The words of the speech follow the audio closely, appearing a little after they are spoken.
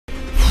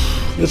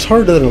It's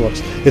harder than it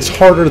looks. It's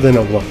harder than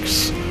it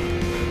looks.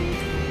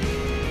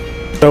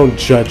 Don't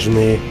judge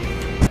me.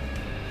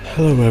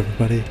 Hello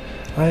everybody,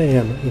 I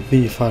am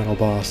the Final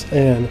Boss,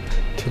 and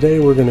today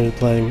we're going to be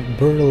playing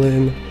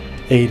Berlin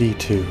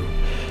 82.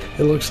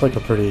 It looks like a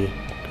pretty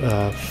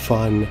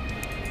fun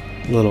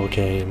little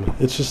game.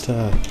 It's just,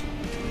 well,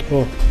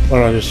 why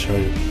don't I just show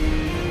you?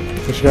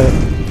 What you got?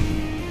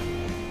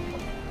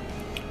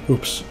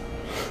 Oops.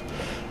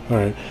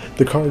 Alright,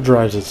 the car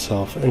drives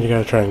itself, and you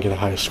gotta try and get a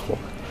high score.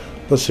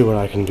 Let's see what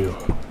I can do.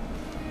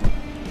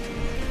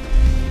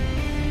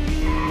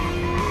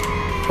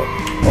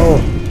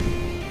 Oh,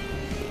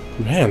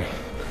 man.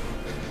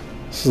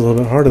 This is a little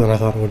bit harder than I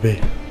thought it would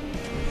be.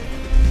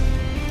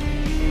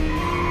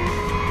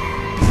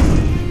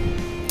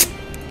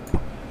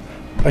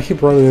 I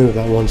keep running into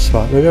that one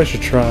spot. Maybe I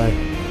should try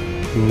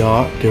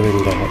not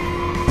doing that.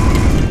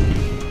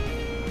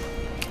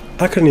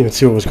 I couldn't even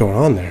see what was going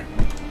on there.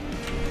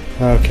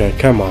 Okay,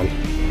 come on.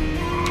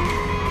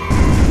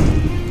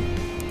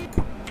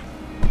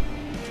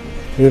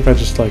 Maybe if I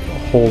just like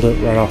hold it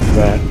right off the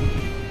bat.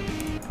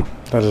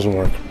 That doesn't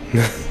work.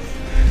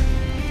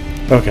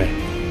 Okay.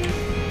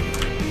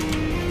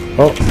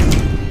 Oh.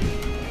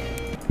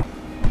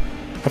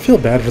 I feel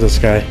bad for this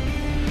guy.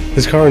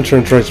 His car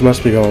insurance rates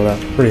must be going up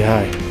pretty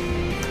high.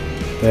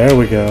 There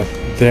we go.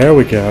 There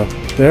we go.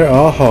 There.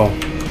 Oh.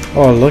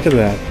 Oh, look at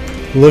that.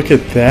 Look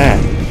at that.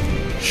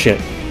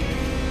 Shit.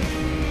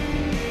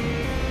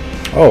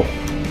 Oh.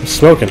 I'm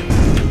smoking.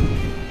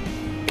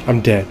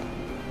 I'm dead.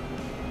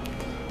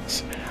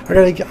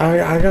 I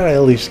gotta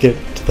at least get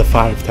to the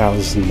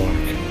 5,000 mark.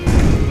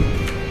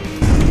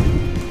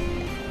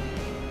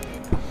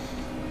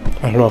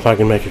 I don't know if I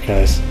can make it,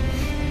 guys.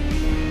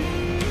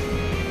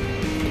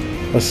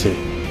 Let's see.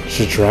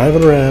 Just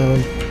driving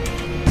around,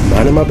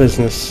 minding my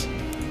business,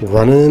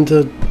 running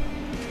into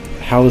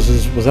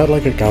houses. Was that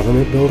like a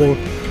government building?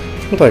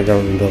 It looked like a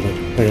government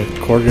building. Like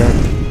a courtyard?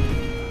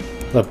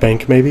 A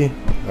bank, maybe?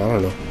 I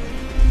don't know.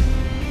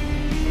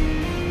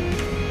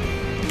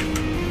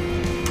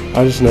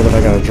 I just know that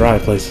I gotta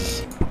drive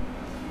places.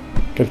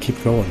 Gotta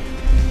keep going.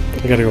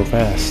 I gotta go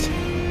fast.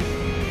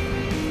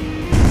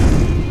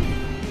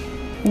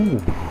 Ooh.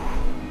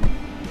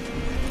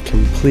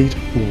 Complete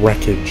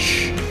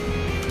wreckage.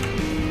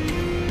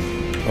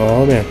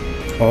 Oh man.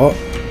 Oh.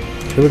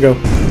 Here we go.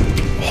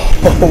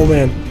 Oh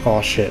man. Oh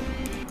shit.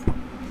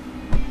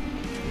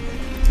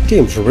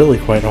 Game's really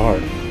quite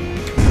hard.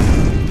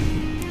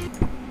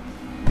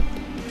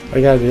 I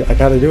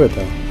gotta do it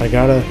though. I've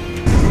got to...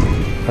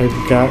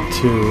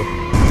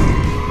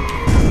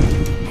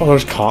 Oh,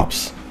 there's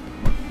cops.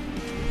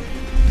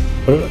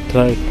 What, did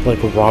I,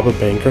 like, rob a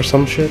bank or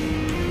some shit?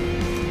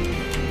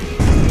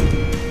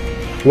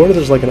 I wonder if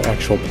there's, like, an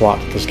actual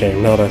plot to this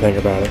game, now that I think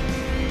about it.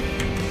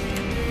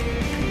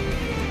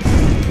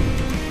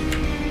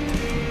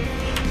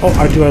 Oh,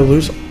 do I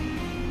lose...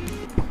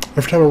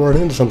 Every time I run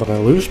into something, I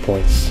lose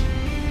points.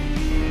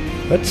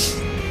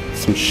 That's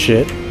some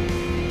shit.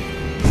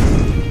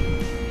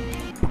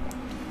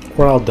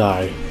 Or I'll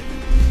die.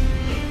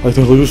 Like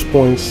to lose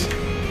points,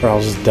 or I'll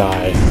just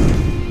die.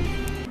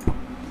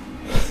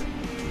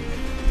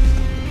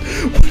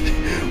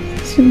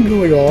 What's even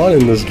going on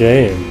in this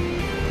game?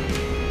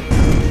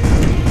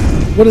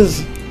 What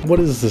is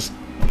this?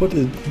 What?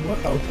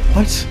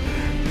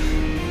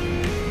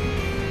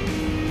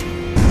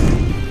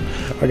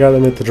 I gotta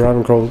admit, the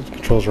driving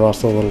controls are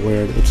also a little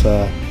weird. It's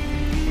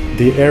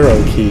the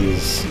arrow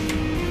keys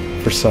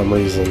for some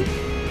reason.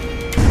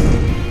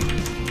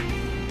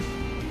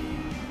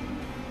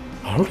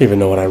 I don't even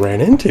know what I ran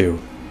into.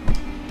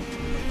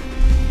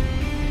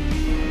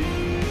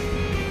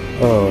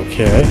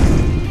 Okay.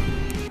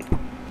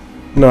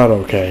 Not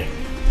okay.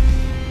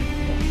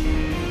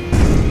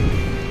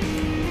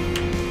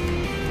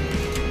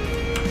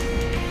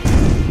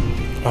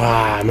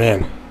 Ah,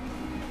 man.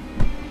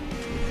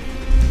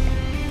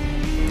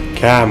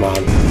 Come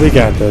on. We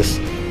got this.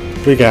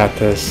 We got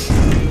this.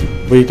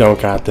 We don't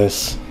got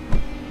this.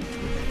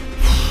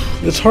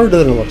 It's harder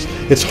than it looks.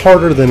 It's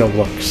harder than it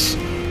looks.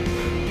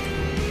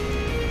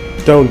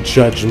 Don't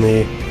judge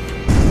me.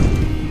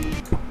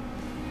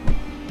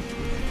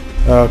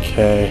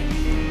 Okay.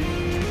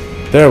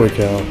 There we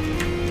go.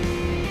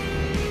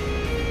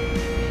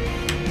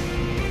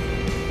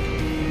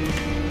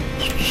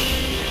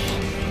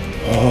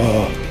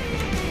 Oh.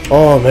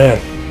 Oh, man.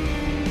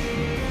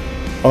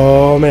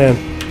 Oh, man.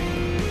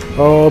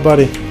 Oh,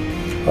 buddy.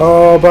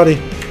 Oh, buddy.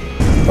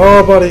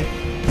 Oh, buddy.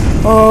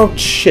 Oh,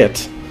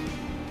 shit.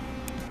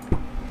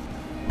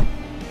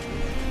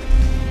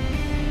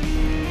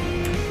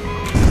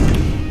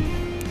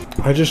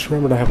 I just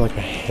remembered I have like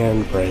a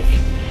handbrake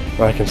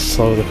where I can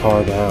slow the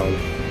car down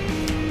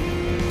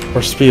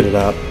or speed it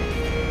up.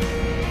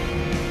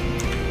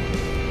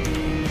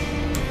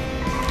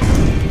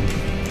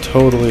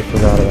 Totally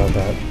forgot about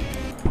that.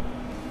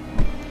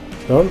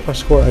 Now what if I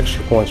score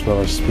extra points when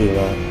I speed it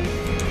up?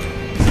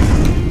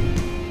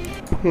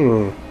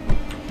 I'm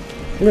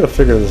gonna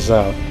figure this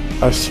out.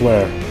 I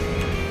swear.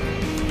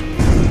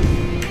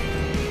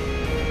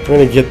 I'm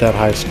gonna get that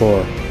high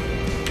score.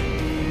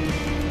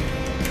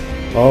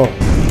 Oh.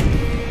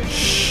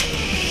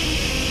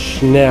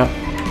 Snap.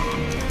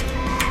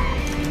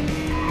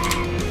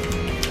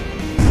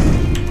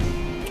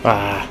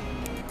 Ah.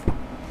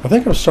 I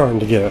think I'm starting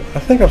to get it. I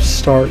think I'm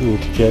starting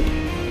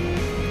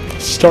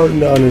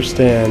to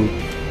understand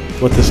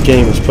what this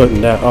game is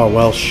putting down. Oh,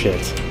 well,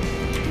 shit.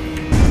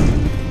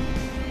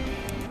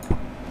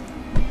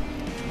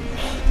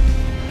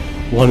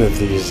 One of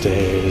these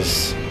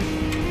days.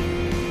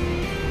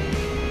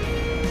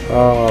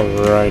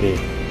 Alrighty.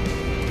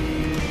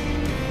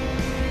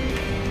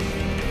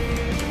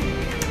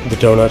 The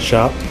donut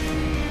shop.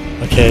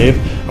 A cave.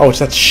 Oh, it's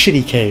that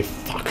shitty cave.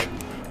 Fuck.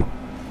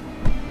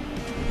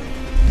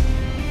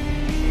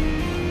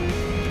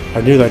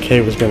 I knew that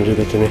cave was gonna do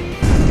that to me.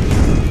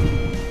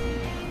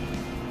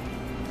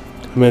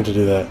 I meant to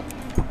do that.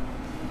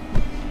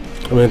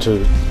 I meant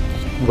to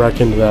wreck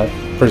into that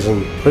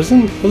prison.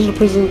 Prison? Was it a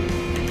prison?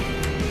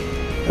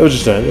 It was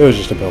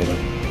just a building.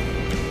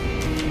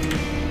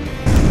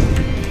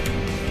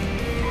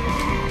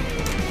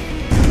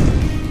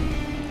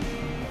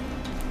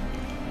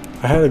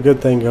 I had a good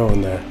thing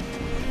going there.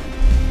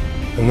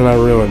 And then I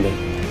ruined it.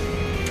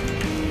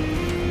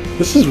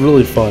 This is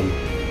really fun.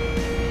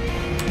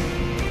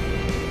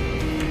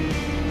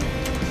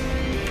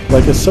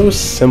 Like, it's so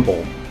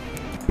simple.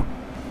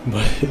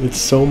 But it's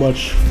so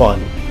much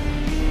fun.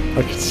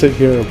 I could sit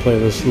here and play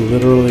this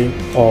literally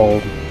all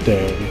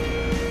day.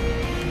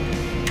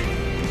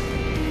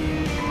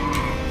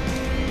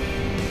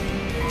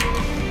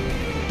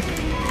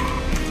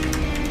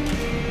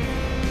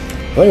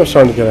 I think I'm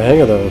starting to get a hang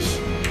of those.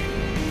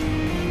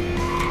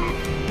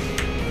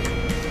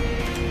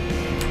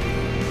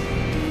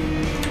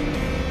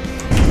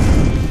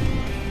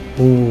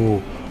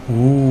 Ooh,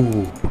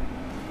 ooh.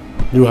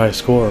 New high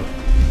score.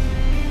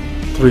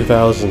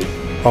 3,000.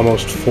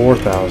 Almost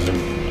 4,000.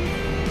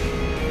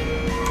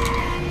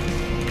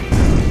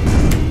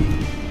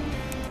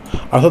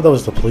 I thought that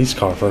was the police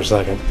car for a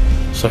second,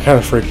 so I kind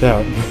of freaked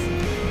out.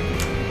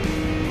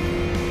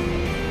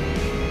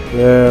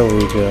 There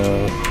we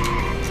go.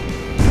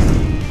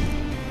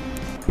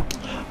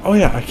 Oh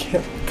yeah, I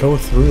can't go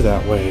through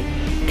that way,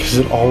 because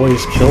it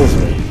always kills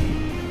me.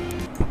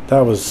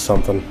 That was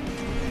something.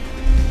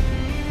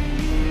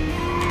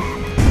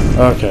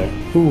 Okay.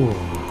 Ooh.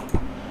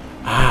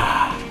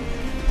 Ah.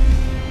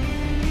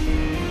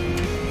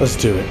 Let's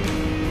do it.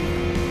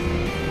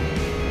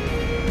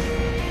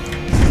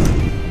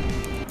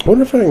 I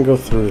wonder if I can go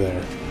through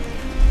there.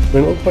 I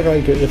mean, it looked like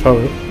I could, if I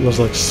was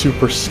like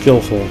super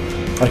skillful,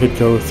 I could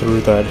go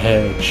through that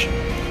hedge.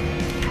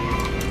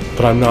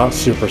 But I'm not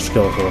super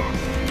skillful,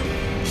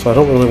 so I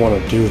don't really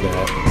want to do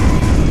that.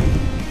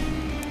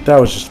 That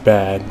was just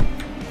bad.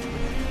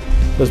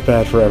 It was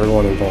bad for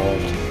everyone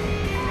involved.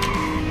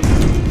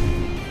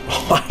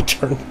 Oh, I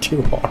turned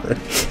too hard.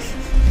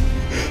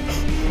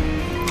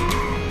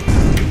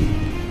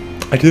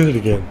 I did it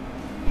again.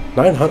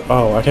 900.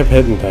 Oh, I kept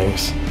hitting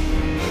things.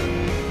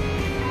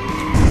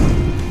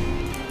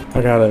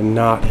 I gotta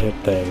not hit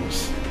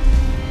things.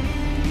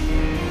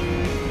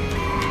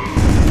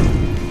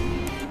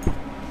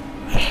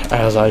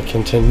 As I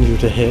continue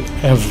to hit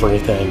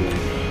everything.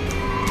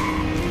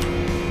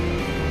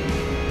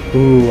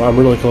 Ooh, I'm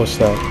really close to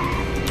that.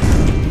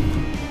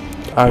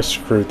 I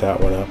screwed that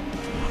one up.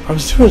 I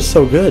was doing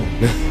so good.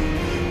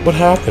 What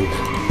happened?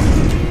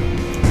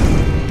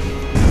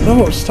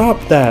 No, stop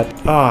that.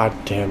 Ah,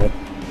 damn it.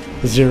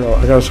 0.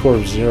 I got a score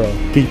of 0.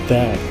 Beat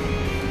that.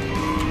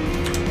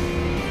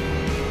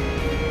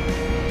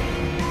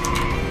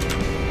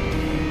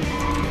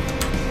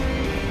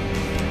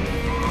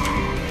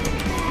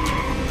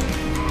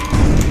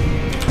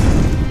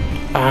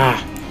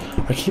 Ah,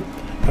 I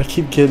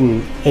keep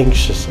getting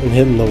anxious and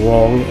hitting the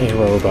wrong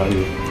arrow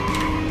button.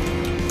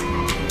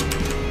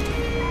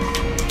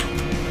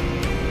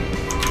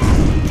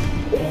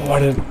 Oh,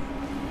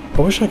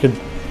 I wish I could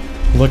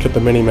look at the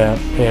mini-map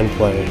and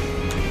play.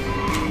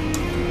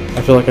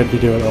 I feel like I'd be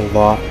doing a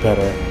lot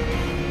better.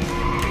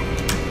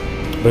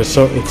 But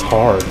it's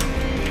hard.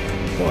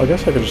 Well, I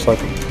guess I could just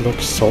like look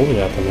solely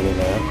at the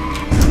mini-map.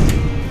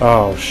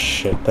 Oh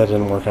shit, that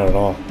didn't work out at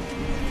all.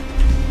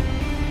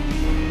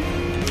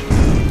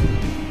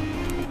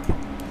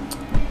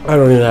 I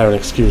don't even have an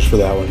excuse for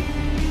that one.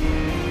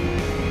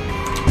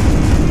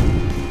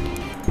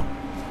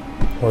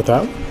 Or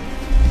that one?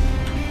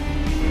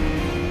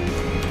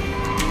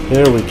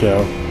 There we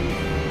go.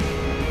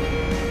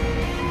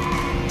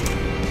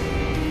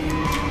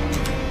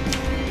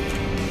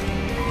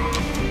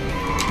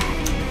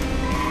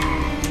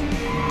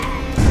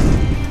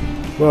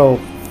 Well,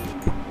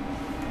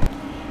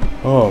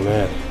 oh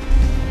man.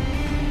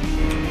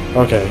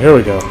 Okay, here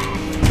we go.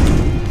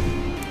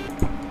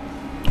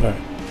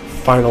 Alright,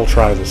 final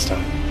try this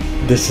time.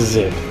 This is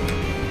it.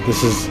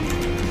 This is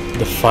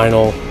the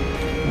final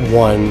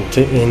one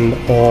to end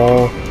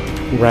all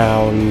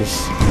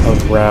rounds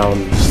of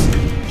rounds.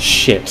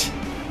 Shit.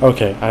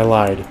 Okay, I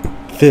lied.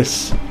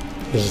 This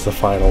is the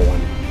final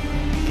one.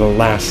 The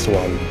last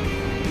one.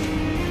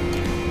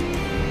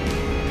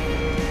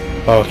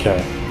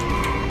 Okay.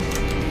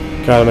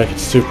 Gotta make it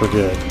super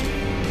good.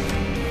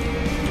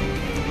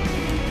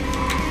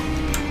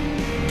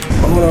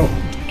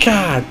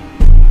 God.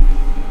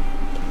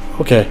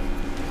 Okay.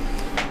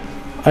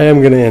 I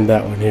am going to end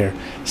that one here.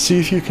 See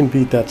if you can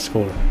beat that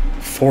score.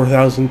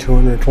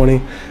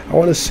 4,220. I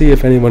want to see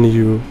if any one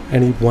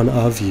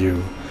of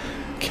you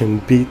can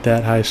beat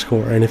that high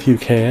score. And if you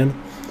can,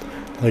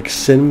 like,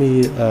 send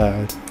me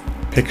a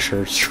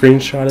picture,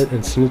 screenshot it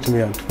and send it to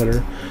me on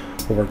Twitter,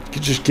 or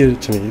just get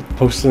it to me,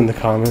 post it in the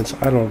comments.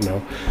 I don't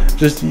know,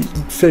 just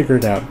figure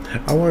it out.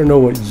 I want to know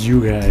what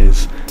you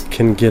guys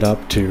can get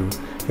up to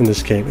in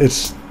this game.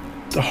 It's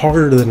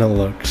harder than it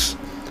looks,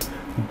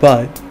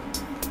 but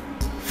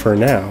for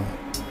now,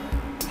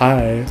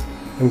 I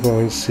am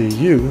going to see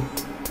you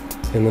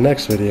in the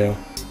next video.